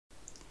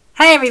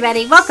Hi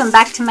everybody, welcome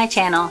back to my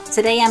channel.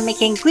 Today I'm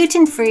making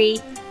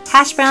gluten-free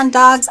hash brown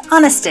dogs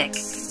on a stick.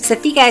 So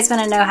if you guys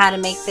want to know how to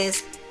make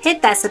this,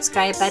 hit that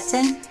subscribe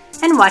button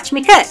and watch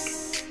me cook.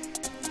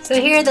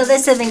 So here are the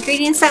list of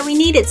ingredients that we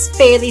need. It's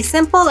fairly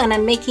simple and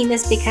I'm making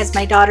this because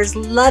my daughters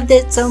loved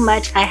it so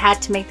much I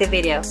had to make the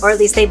video, or at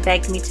least they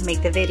begged me to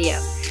make the video.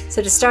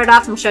 So to start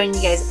off, I'm showing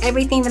you guys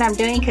everything that I'm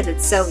doing because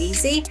it's so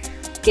easy.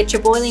 Get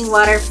your boiling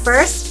water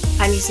first.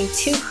 I'm using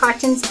 2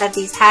 cartons of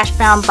these hash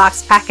brown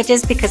box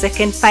packages because I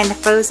couldn't find the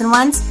frozen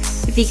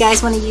ones. If you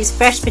guys want to use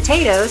fresh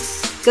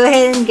potatoes, go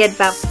ahead and get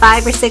about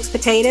 5 or 6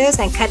 potatoes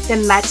and cut them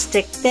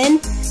matchstick thin,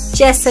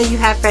 just so you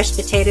have fresh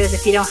potatoes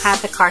if you don't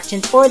have the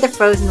cartons or the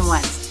frozen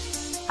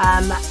ones.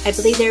 I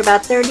believe they're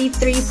about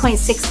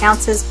 33.6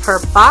 ounces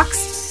per box,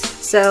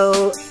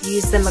 so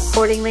use them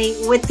accordingly.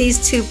 With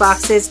these 2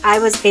 boxes, I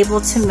was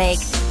able to make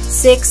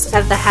 6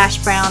 of the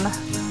hash brown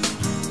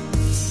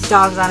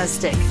dogs on a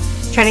stick.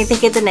 Trying to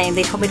think of the name,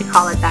 they told me to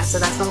call it that, so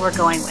that's what we're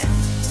going with.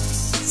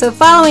 So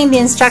following the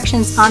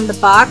instructions on the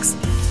box,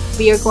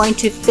 we are going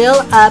to fill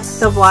up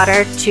the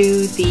water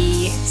to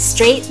the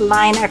straight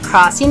line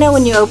across. You know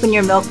when you open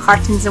your milk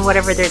cartons and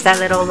whatever, there's that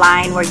little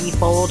line where you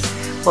fold?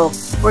 Well,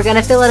 we're going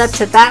to fill it up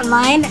to that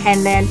line,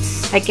 and then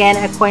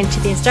again according to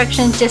the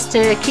instructions, just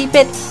to keep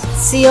it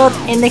sealed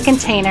in the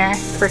container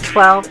for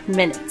 12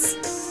 minutes.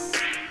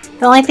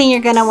 The only thing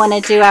you're going to want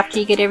to do after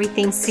you get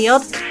everything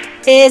sealed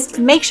is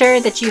make sure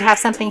that you have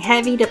something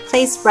heavy to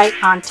place right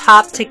on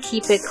top to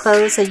keep it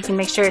closed so you can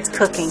make sure it's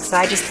cooking. So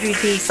I just threw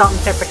the salt and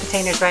pepper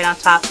containers right on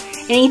top.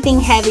 Anything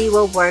heavy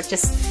will work,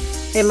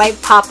 just it might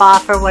pop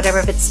off or whatever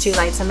if it's too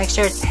light, so make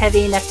sure it's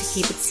heavy enough to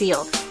keep it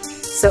sealed.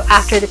 So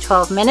after the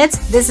 12 minutes,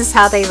 this is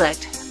how they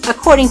looked.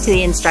 According to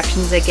the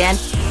instructions again,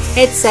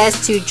 it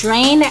says to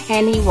drain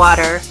any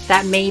water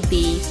that may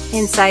be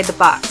inside the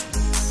box.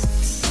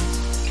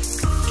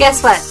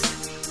 Guess what?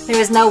 There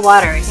was no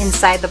water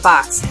inside the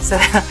box, so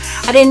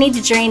I didn't need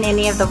to drain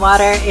any of the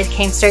water. It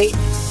came straight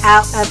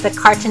out of the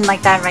carton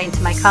like that right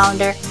into my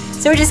colander.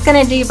 So we're just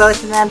going to do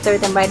both of them, throw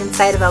them right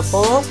inside of a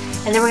bowl,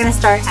 and then we're going to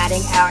start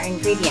adding our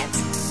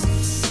ingredients.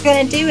 What we're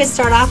going to do is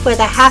start off with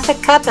a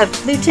 ½ cup of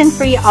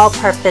gluten-free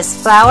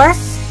all-purpose flour.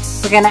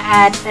 We're going to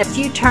add a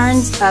few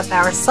turns of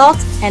our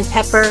salt and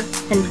pepper,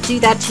 and do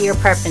that to your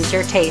preference,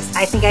 your taste.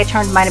 I think I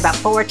turned mine about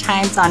 4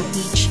 times on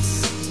each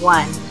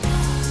one.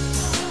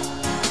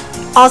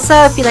 Also,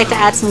 if you'd like to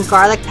add some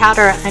garlic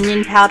powder or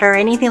onion powder or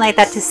anything like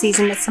that to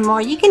season it some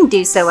more, you can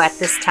do so at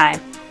this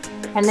time.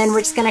 And then we're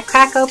just going to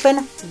crack open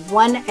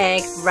 1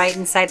 egg right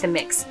inside the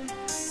mix.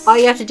 All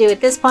you have to do at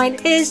this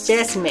point is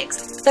just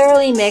mix,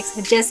 thoroughly mix,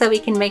 just so we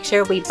can make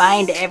sure we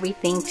bind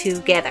everything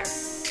together.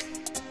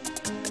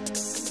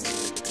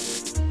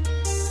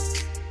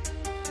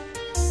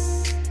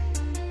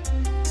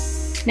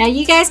 Now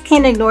you guys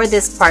can ignore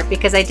this part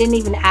because I didn't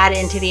even add it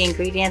into the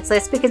ingredients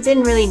list because it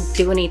didn't really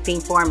do anything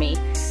for me.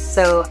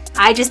 So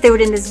I just threw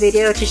it in this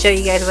video to show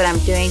you guys what I'm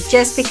doing,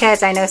 just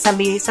because I know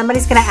somebody's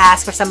going to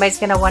ask, or somebody's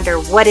going to wonder,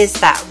 what is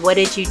that? What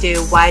did you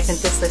do? Why isn't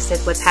this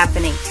listed? What's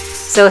happening?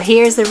 So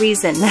here's the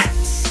reason.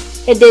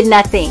 It did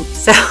nothing.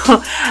 So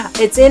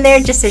it's in there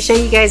just to show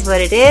you guys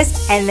what it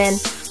is, and then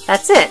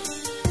that's it.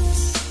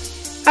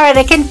 Alright,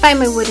 I couldn't find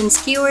my wooden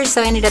skewers,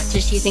 so I ended up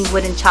just using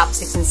wooden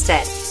chopsticks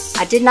instead.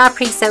 I did not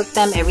pre-soak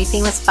them.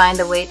 Everything was fine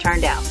the way it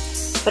turned out.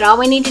 But all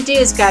we need to do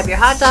is grab your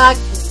hot dog,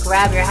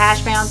 grab your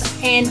hash browns,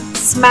 and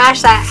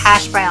smash that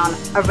hash brown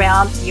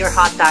around your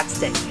hot dog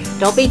stick.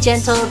 Don't be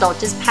gentle, don't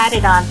just pat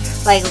it on,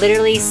 like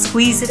literally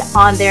squeeze it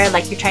on there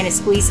like you're trying to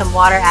squeeze some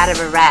water out of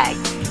a rag.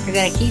 You're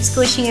going to keep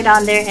squishing it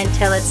on there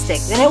until it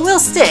sticks. And it will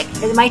stick.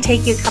 It might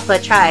take you a couple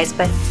of tries,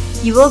 but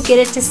you will get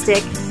it to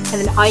stick.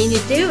 And then all you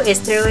need to do is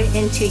throw it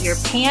into your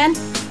pan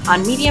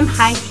on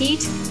medium-high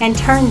heat and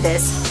turn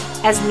this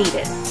as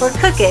needed, or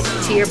cook it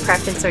to your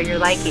preference or your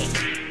liking.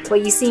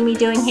 What you see me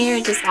doing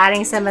here, just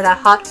adding some of the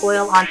hot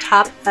oil on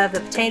top of the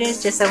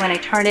potatoes, just so when I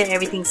turn it,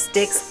 everything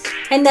sticks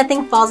and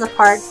nothing falls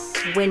apart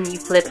when you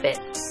flip it.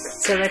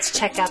 So let's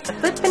check out the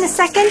flip in a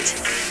second.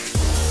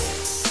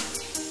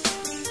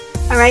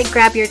 Alright,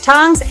 grab your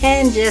tongs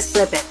and just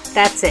flip it.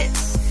 That's it.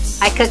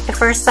 I cooked the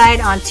first side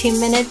on 2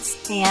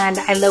 minutes, and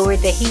I lowered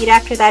the heat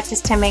after that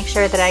just to make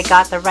sure that I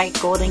got the right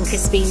golden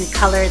crispy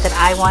color that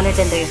I wanted,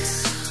 and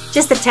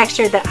just the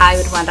texture that I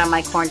would want on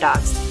my corn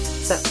dogs.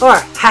 So, or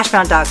hash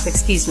brown dogs,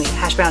 excuse me,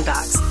 hash brown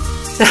dogs.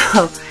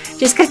 So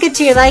just cook it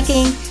to your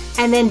liking,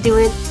 and then do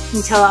it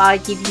until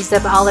you've used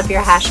up all of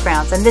your hash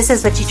browns, and this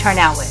is what you turn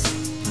out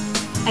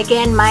with.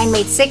 Again, mine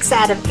made 6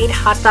 out of 8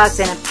 hot dogs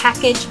in a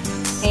package,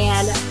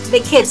 and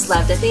the kids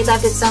loved it. They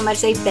loved it so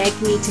much they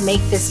begged me to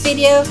make this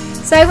video,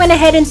 so I went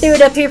ahead and threw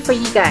it up here for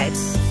you guys.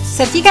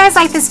 So if you guys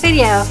like this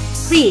video,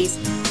 please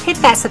hit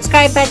that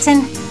subscribe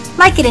button,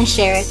 like it and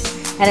share it.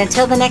 And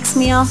until the next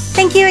meal,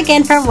 thank you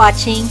again for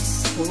watching.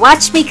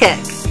 Watch me cook.